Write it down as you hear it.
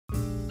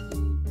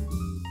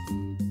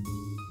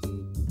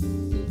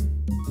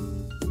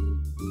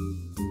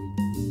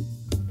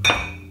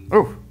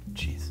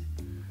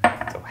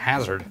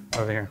hazard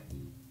over here.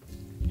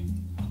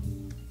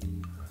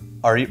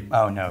 Are you?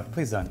 Oh no,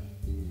 please don't.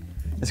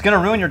 It's gonna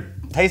ruin your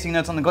tasting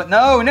notes on the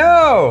No,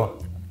 no!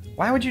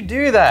 Why would you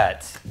do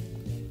that?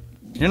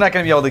 You're not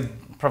gonna be able to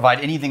provide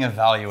anything of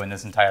value in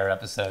this entire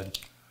episode.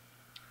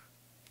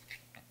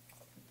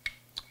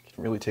 You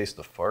can really taste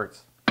the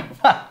farts.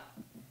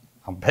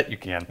 I'll bet you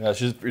can. Yeah,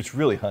 it's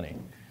really honey.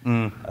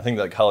 I think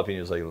that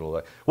jalapeno is like a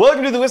little.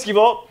 Welcome to the Whiskey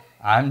Vault.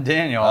 I'm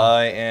Daniel.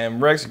 I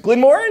am Rex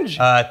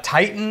Glenmorangie.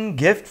 Titan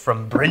gift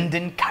from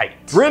Brendan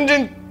Kite.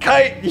 Brendan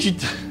Kite,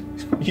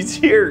 he's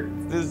here.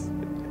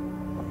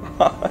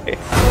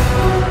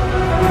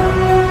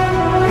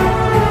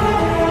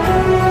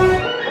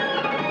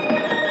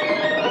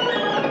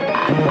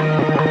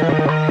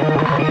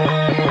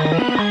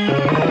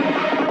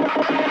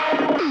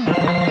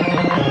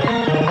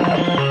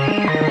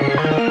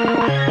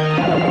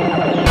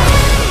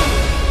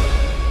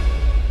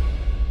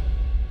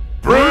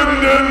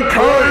 Brendan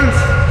Kite!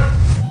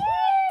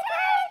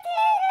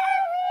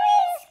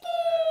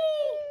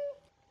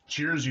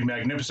 Cheers, you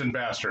magnificent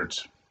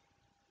bastards.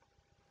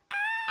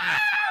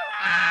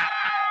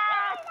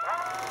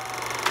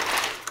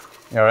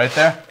 You all right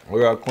there?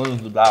 We're gonna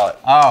cleanse the palate.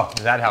 Oh,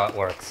 is that how it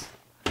works?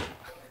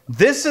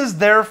 This is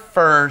their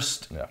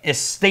first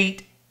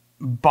estate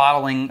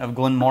bottling of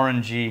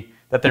Glenmorangie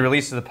that they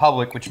released to the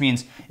public, which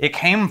means it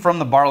came from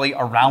the barley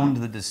around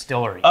the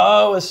distillery.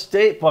 Oh,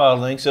 estate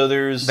bottling. So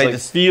there's like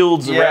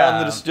fields around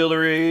the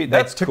distillery.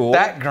 That's cool. They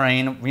took that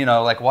grain, you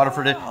know, like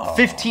Waterford did,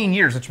 15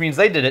 years, which means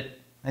they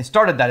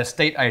started that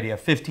estate idea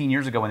 15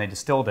 years ago when they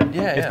distilled it.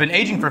 Yeah, it's been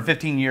aging for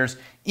 15 years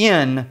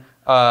in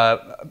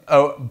a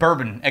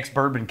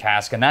ex-bourbon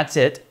cask, and that's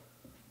it.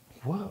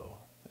 Whoa.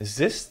 Is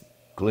this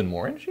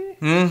Glenmorangie?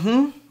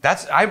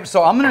 Mm-hmm.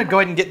 So I'm gonna go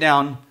ahead and get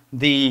down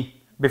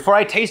before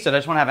I taste it, I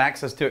just want to have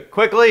access to it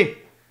quickly.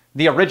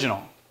 The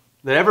original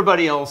that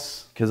everybody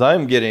else. Because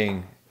I'm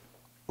getting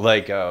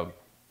like a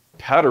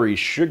powdery,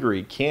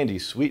 sugary candy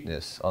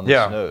sweetness on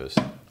this nose.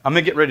 I'm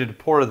gonna get ready to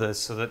pour this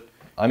so that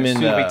I'm as in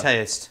soon as we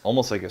taste.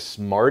 Almost like a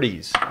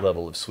Smarties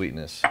level of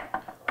sweetness.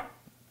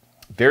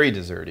 Very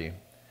desserty.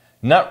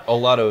 Not a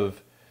lot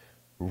of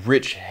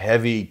rich,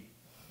 heavy,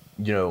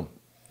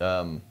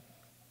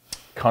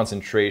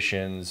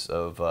 concentrations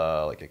of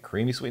like a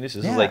creamy sweetness.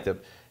 This is like the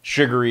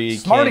sugary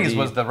Smarties candy.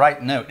 was the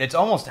right note. It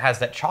almost has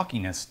that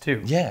chalkiness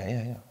too.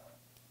 Yeah.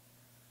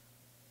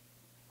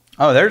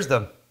 Oh, there's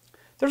a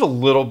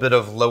little bit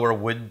of lower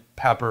wood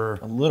pepper.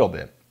 A little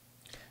bit.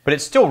 But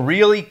it's still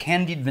really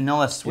candied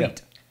vanilla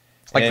sweet.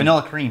 Like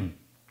vanilla cream.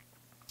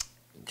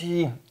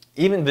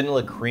 Even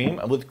vanilla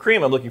cream. With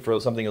cream, I'm looking for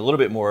something a little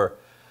bit more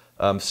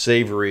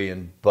savory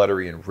and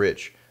buttery and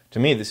rich. To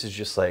me, this is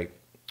just like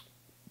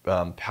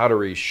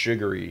powdery,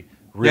 sugary,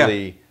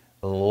 really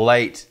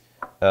light,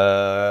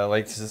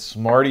 like the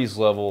Smarties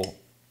level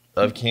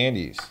of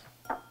candies.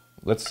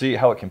 Let's see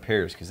how it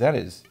compares, because that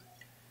is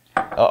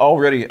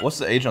already. What's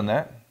the age on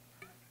that?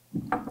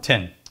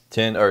 10.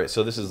 10. All right,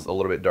 so this is a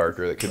little bit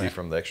darker. That could be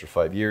from the extra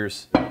 5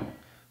 years.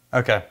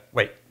 Okay,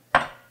 wait.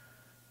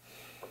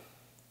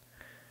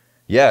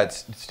 Yeah,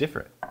 it's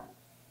different.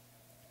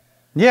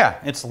 Yeah,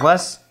 it's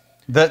less.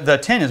 The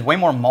 10 is way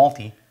more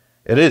malty.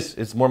 It is.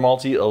 It's more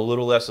malty, a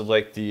little less of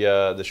like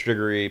the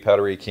sugary,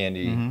 powdery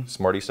candy,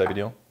 Smarties type of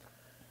deal.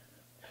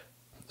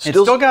 It's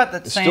still got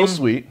that same still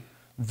sweet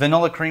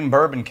vanilla cream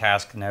bourbon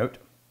cask note,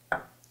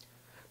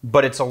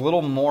 but it's a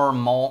little more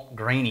malt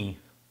grainy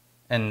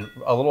and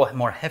a little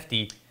more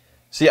hefty.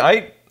 See,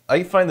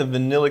 I find the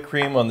vanilla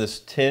cream on this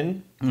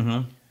tin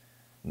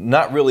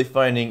not really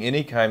finding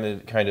any kind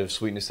of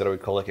sweetness that I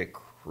would call like a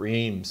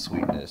cream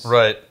sweetness.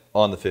 Right.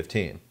 On the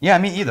 15. Yeah,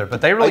 me either.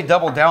 But they really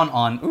doubled down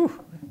on.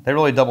 They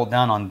really doubled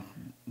down on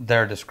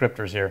their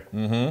descriptors here.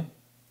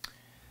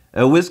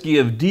 A whiskey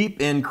of deep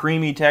and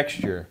creamy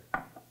texture.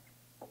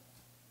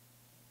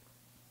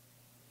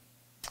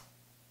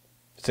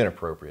 It's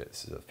inappropriate.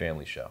 This is a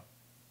family show.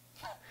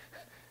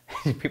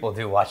 People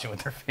do watch it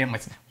with their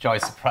families, which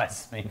always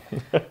surprises me.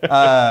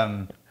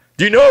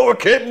 Do you know what we're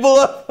capable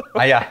of?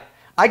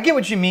 I get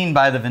what you mean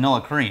by the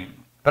vanilla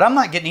cream, but I'm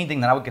not getting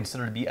anything that I would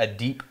consider to be a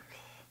deep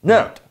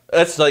note.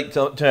 That's like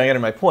to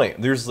my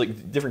point. There's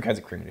like different kinds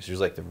of creaminess.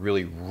 There's like the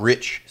really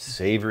rich,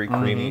 savory,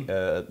 creamy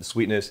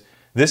sweetness.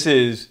 This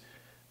is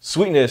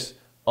sweetness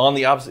on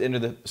the opposite end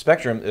of the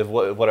spectrum of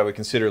what I would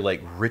consider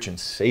like rich and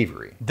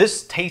savory.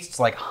 This tastes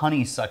like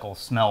honeysuckle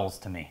smells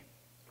to me.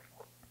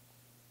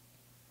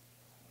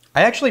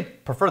 I actually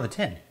prefer the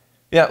 10.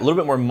 Yeah, a little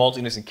bit more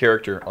maltiness and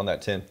character on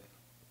that 10.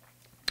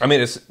 I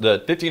mean,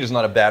 the 15 is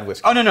not a bad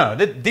whiskey. Oh, no.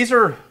 These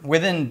are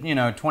within,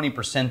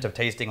 20% of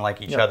tasting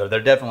like each other. They're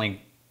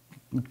definitely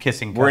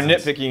kissing cousins.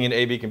 We're nitpicking and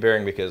A/B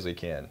comparing because we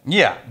can.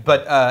 Yeah,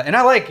 but, and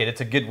I like it.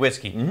 It's a good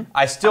whiskey.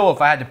 I still,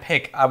 if I had to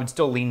pick, I would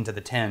still lean to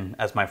the 10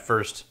 as my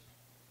first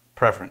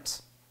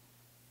preference.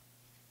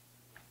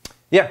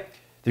 Yeah,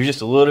 there's just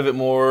a little bit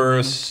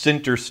more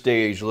center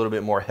stage, a little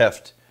bit more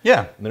heft.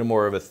 Yeah. A little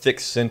more of a thick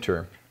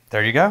center.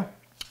 There you go.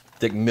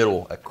 Thick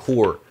middle, a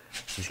core.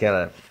 Just kind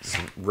of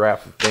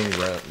wrap things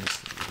around.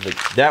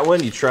 Like that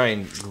one, you try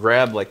and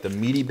grab like the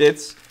meaty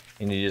bits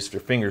and you just,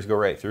 your fingers go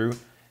right through.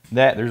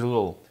 That,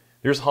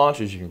 there's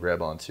haunches you can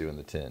grab onto in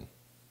the tin.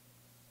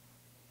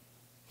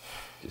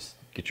 Just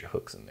get your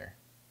hooks in there.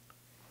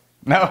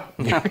 No.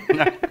 No.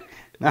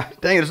 Dang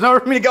it, there's nowhere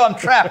for me to go. I'm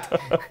trapped.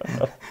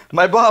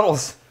 My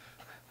bottles.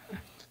 I'm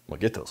gonna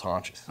get those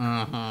haunches.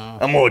 I'm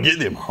gonna get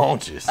them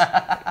haunches.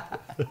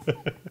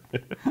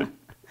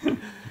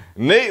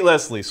 Nate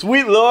Leslie,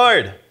 sweet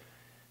Lord.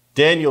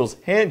 Daniel's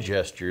hand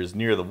gestures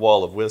near the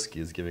wall of whiskey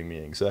is giving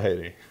me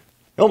anxiety.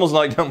 I almost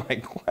knocked down my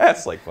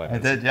glass like 5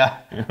 minutes. I did,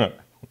 yeah.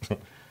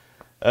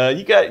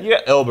 You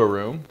got elbow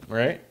room,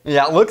 right?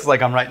 Yeah, it looks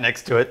like I'm right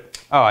next to it.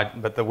 Oh,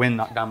 but the wind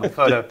knocked down my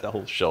photo. The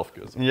whole shelf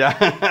goes.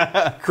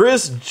 Yeah.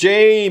 Chris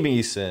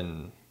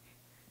Jamieson.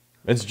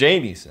 It's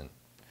Jamieson.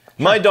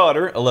 My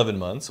daughter, 11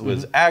 months,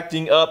 was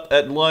acting up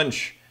at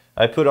lunch.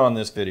 I put on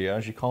this video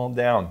and she calmed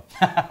down.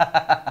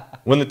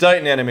 When the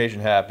Titan animation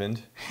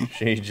happened,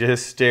 she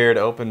just stared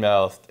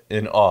open-mouthed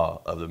in awe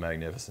of the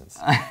magnificence.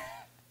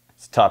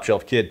 It's a top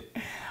shelf kid.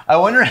 I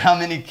wonder how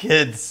many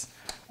kids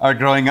are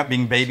growing up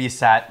being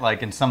babysat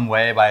like in some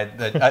way by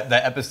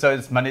the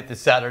episodes Monday to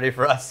Saturday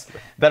for us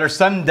that are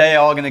someday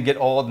all gonna get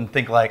old and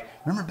think like,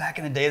 remember back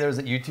in the day there was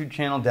a YouTube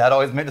channel Dad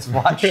always made us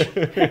watch?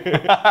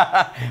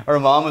 Or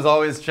Mom was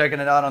always checking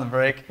it out on the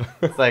break.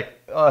 It's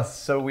like, oh, it's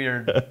so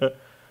weird.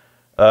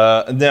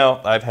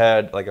 Now I've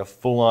had like a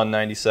full-on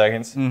 90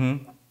 seconds,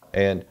 and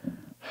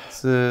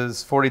this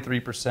is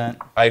 43%.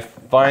 I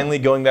finally,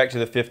 going back to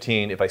the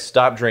 15, if I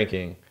stop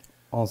drinking,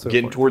 Also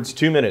getting towards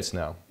 2 minutes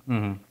now.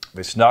 If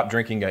I stop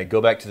drinking, I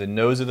go back to the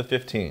nose of the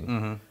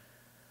 15.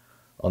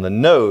 On the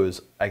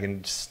nose, I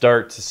can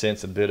start to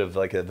sense a bit of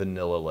like a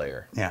vanilla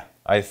layer. Yeah.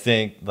 I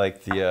think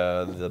like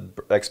the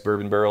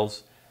ex-bourbon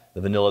barrels,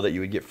 the vanilla that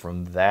you would get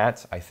from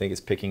that, I think is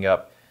picking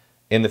up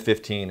in the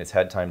 15. It's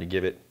had time to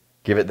give it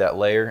that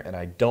layer, and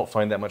I don't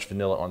find that much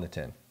vanilla on the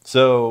 10.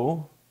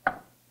 So,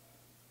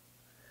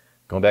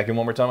 going back in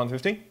one more time on the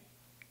 15.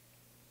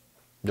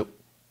 Nope.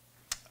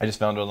 I just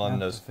found it on the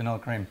nose. Vanilla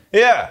cream.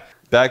 Yeah.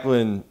 Back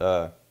when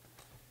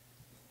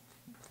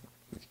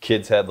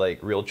kids had like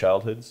real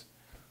childhoods.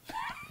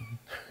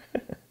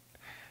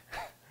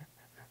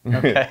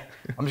 Okay.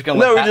 I'm just gonna.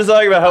 We're just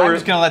talking about how I'm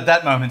just gonna let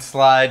that moment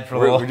slide for a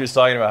little. we're just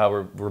talking about how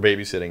we're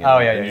babysitting.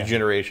 A new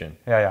generation.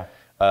 Yeah.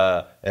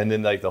 And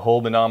then like the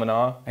whole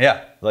phenomena.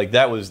 Yeah. Like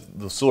that was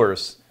the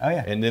source. Oh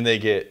yeah. And then they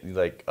get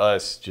like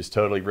us just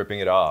totally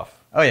ripping it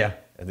off. Oh yeah.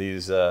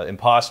 These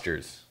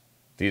imposters,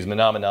 these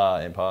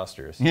phenomena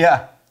imposters.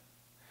 Yeah.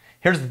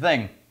 Here's the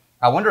thing.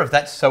 I wonder if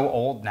that's so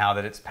old now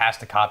that it's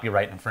past a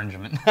copyright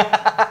infringement.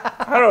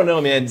 I don't know,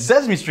 man.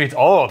 Sesame Street's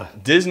old.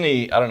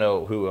 Disney, I don't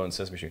know who owns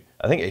Sesame Street.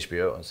 I think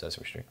HBO owns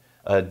Sesame Street.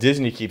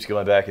 Disney keeps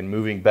going back and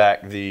moving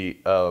back the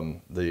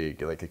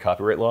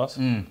copyright laws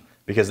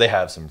because they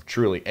have some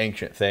truly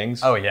ancient things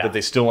that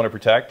they still want to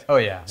protect. Oh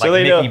yeah, so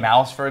like Mickey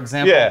Mouse, for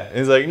example. Yeah,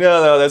 it's like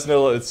no, that's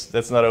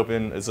not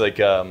open. It's like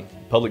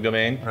public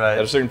domain. Right.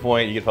 At a certain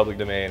point, you get public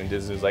domain, and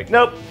Disney's like,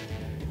 nope,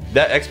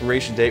 that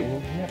expiration date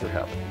will never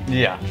happen.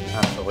 Yeah,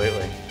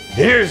 absolutely.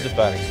 Here's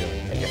defining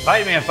stealing. And you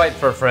fight me and fight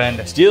for a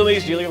friend. Steal me,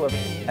 steal your lover.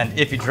 And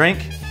if you drink,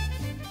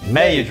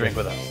 may you drink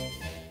with us.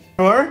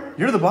 Or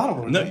you're the bottle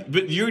lord. No,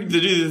 but you're the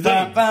thing.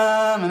 The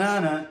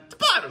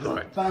bottle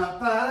lord.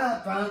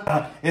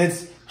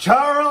 It's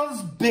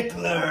Charles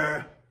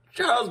Bickler.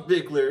 Charles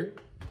Bickler.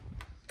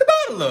 The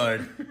bottle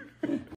lord.